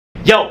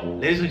Yo,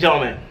 ladies and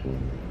gentlemen,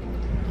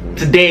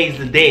 today is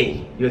the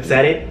day. You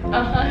excited?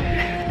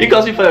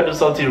 Because we to do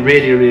something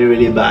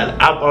really bad.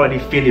 I'm already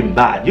feeling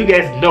bad. You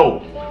guys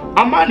know,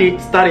 Amani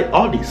started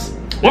all this.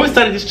 When we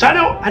started this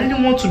channel, I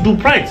didn't want to do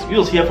pranks. We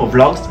was here for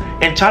vlogs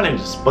and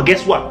challenges. But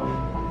guess what?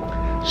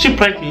 She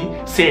pranked me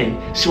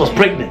saying she was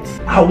pregnant.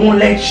 I won't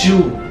let you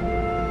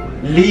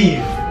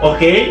leave,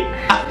 okay?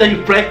 After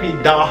you pranked me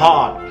down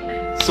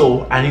hard.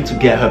 So I need to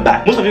get her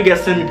back. Most of you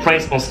guys send me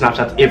pranks on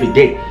Snapchat every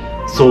day.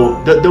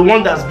 So the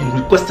one that's been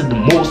requested the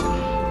most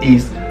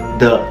is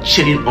the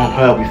cheating on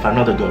her with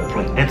another girl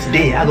prank. And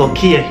today I got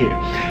Kia here.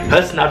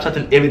 Her Snapchat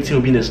and everything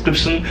will be in the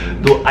description.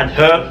 Go add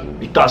her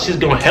because she's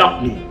gonna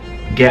help me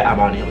get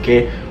Amani,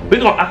 okay?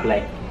 We're gonna act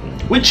like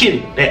we're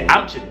cheating.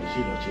 I'm cheating,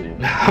 she's not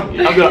cheating.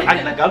 I'm gonna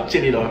act like I'm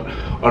cheating on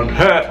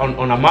her,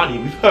 on Amani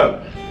with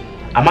her.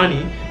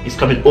 Amani is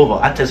coming over.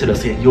 I text her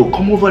saying, yo,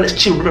 come over, let's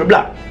chill, blah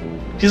blah blah.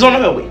 She's on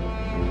her way.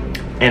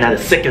 And at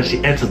the second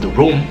she enters the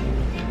room,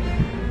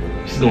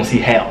 she's gonna see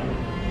hell.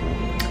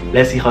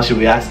 Let's see how she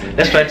reacts.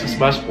 Let's try to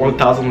smash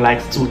 1,000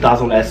 likes,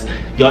 2,000 likes.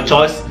 Your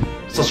choice.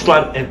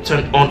 Subscribe and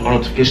turn on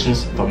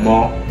notifications for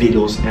more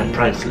videos and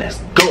pranks. Let's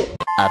go.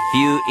 A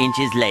few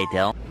inches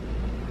later.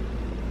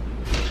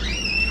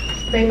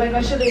 Babe,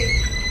 I should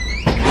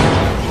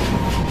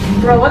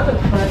Bro, what the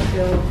fuck,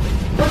 yo?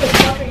 What the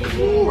fuck are you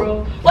doing,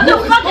 bro? What the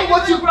fuck are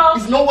you doing, bro?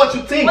 It's not what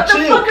you think. What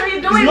the fuck are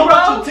you doing, bro? It's not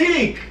what you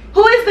think.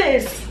 Who is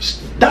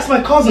this? That's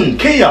my cousin,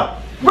 Kia.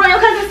 Bro, your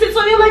cousin sits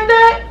on you like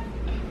that?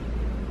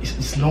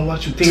 It's not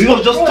what you think. We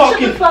were just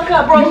talking. Shut the fuck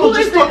up, bro. We were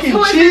just talking.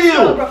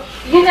 Chill.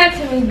 You not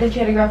tell me that you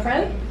had a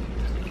girlfriend?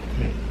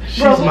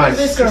 She's my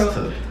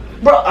sister.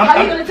 Bro,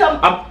 how you gonna tell me?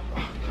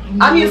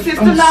 I'm your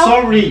sister now?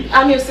 I'm sorry.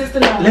 I'm your sister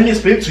now. Let me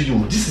explain to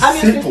you. This is I'm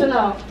your simple. sister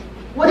now.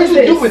 What is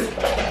this?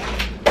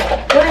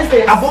 What is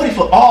this? I bought it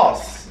for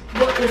us.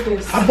 What is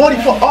this? I bought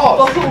it for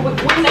us. For who?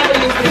 We never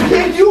used this.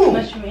 Yeah,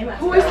 you.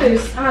 Who is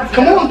this?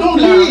 Come on, don't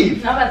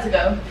leave. I'm about to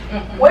go.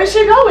 Where's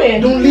she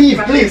going? Don't leave,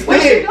 please.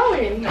 Where's Stay. she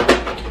going?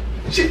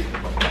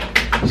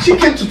 She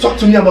came to talk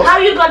to me about. How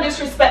you gonna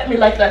disrespect me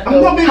like that?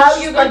 I'm not being How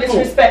you gonna disrespectful.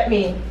 disrespect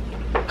me?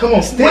 Come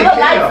on, stay. With a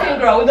light skin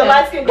girl, with a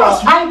light skin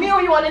girl. I knew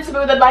you wanted to be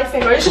with a light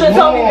skin girl. You should have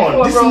told me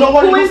before, This bro. is not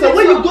what Who it is is. this?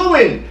 Where you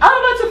going? I'm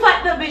about to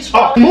fight that bitch,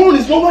 bro. Oh, come on,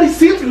 it's not what it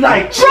seems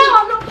like. Bro,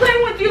 I'm not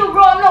playing with you,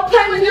 bro. I'm not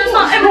playing with you. It's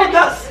not everything.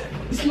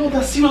 It's not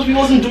that serious. We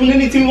wasn't doing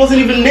anything. We wasn't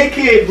even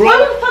naked, bro. Why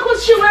the fuck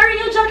was she wearing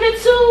your jacket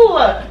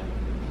too?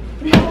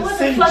 What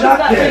the fuck is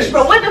that bitch,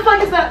 bro? What the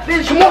fuck is that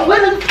bitch? Come on,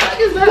 what the fuck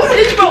is that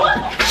bitch, bro?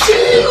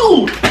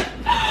 Chill.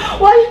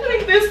 Why are you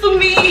doing this to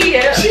me?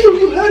 Chill,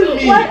 you heard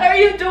me. Why are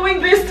you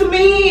doing this to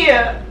me?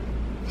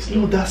 It's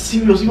not that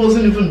serious. He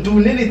wasn't even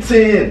doing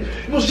anything.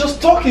 He was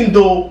just talking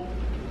though.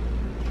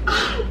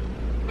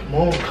 Come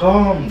on,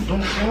 calm.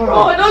 Don't cry.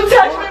 Bro, don't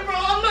touch me, bro.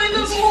 I'm not in the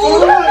mood. It's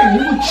fine.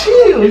 You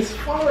chill. It's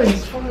fine.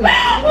 It's fine.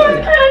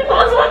 Why can't I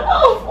close my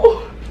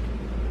mouth?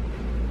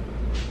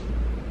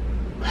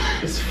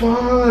 It's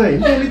fine. You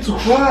don't need to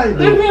cry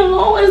though. Leave me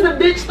alone. Where's the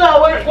bitch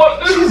now?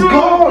 She's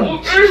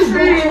gone. She's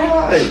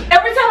gone.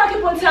 Every time I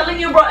keep on telling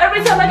you, bro.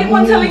 Every time I keep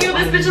on telling you,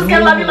 this bitch is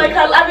gonna love you like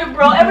I love you,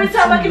 bro. Every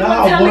time I keep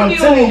on telling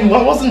you.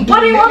 I wasn't doing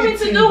What do you want me to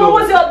anything, do? What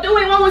was y'all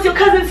doing? What was your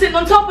cousin sitting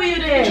on top of you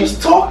then?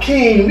 Just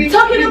talking. We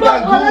talking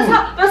about.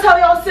 that That's how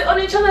y'all sit on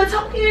each other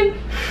talking.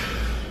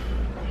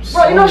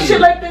 Bro, you know shit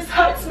like this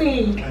hurts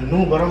me. I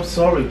know, but I'm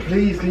sorry.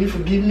 Please, can you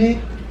forgive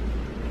me?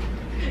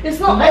 It's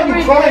not Why every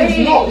you crying?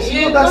 day. It's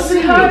not that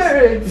serious. It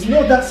hurts. It's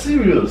not that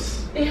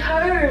serious. It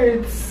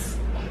hurts.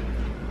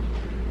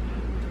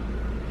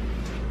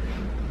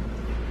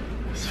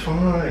 It's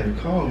fine.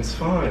 Calm. It's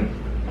fine.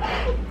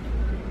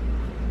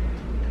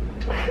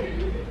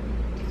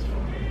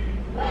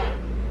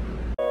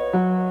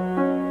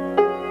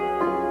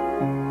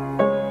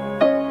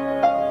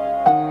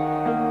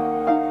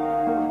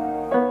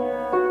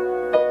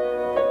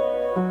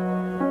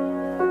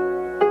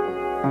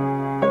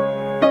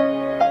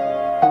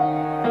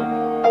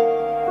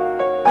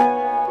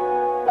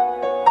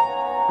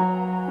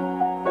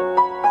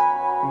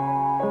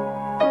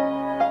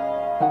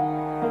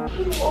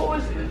 What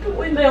was you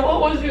doing there?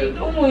 What was you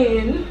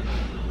doing?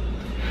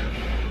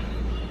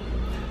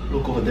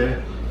 Look over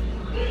there.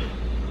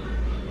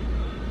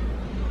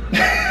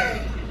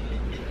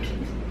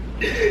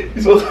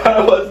 This was what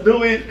I was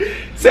doing.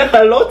 Say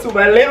hello to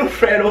my little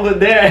friend over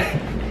there.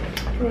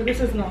 Bro, this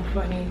is not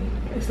funny.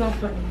 It's not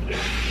funny.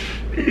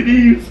 It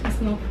is.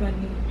 It's not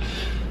funny.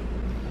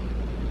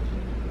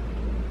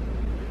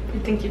 You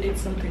think you did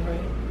something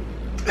right?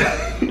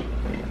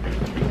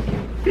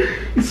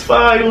 It's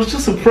fine. It was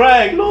just a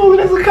prank. No,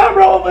 there's a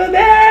camera over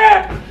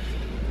there.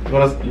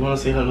 You wanna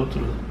say hello to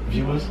the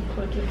viewers?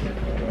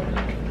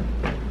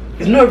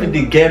 It's not every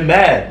day get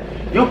mad.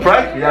 You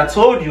pranked me. I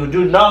told you,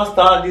 do not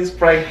start this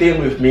prank thing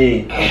with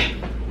me.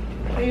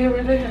 You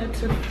really had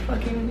to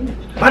fucking.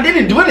 I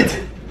didn't do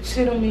anything.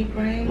 Shit on me,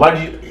 Brian. Why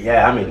do you?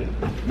 Yeah, I mean,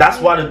 that's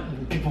what the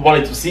people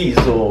wanted to see.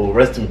 So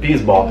rest in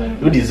peace, but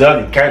you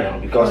deserve it, kind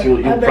of, because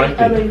you pranked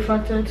me. I bet you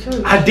fucked her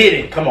too. I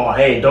didn't. Come on,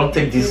 hey, don't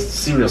take this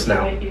serious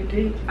now. You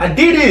did. I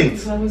didn't.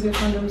 As long as your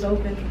condom's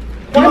open.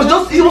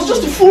 It was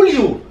just to fool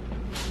you.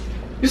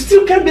 You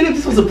still can't believe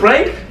this was a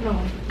prank? No.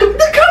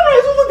 The camera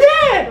is over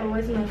there. No,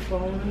 where's my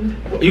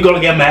phone? You gonna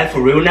get mad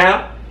for real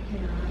now? Yeah.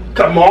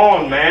 Come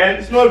on, man.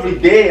 It's not every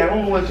day. I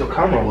don't know where's your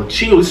camera. But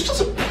chill. It's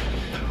just.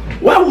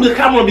 Why would the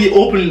camera be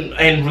open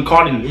and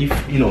recording if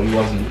you know it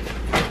wasn't?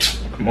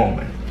 Come on,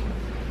 man.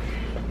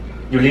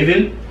 You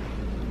leaving?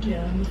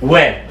 Yeah.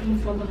 Where? I'm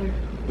gonna follow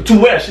her. To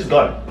where? She's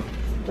gone.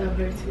 Stab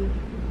her too.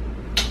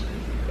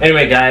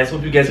 Anyway, guys,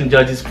 hope you guys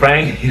enjoyed this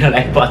prank. Hit the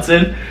like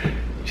button.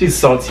 She's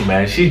salty,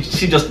 man. She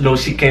just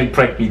knows she can't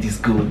prank me this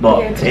good,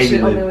 but Yeah,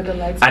 anyway, with the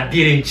lights. I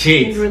didn't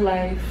cheat. In real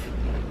life.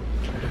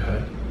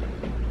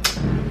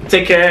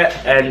 Take care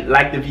and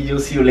like the video.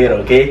 See you later,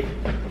 okay?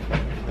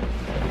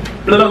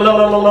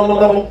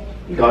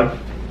 God,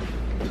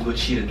 go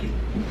cheat again.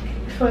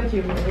 Fuck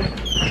you,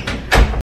 bro.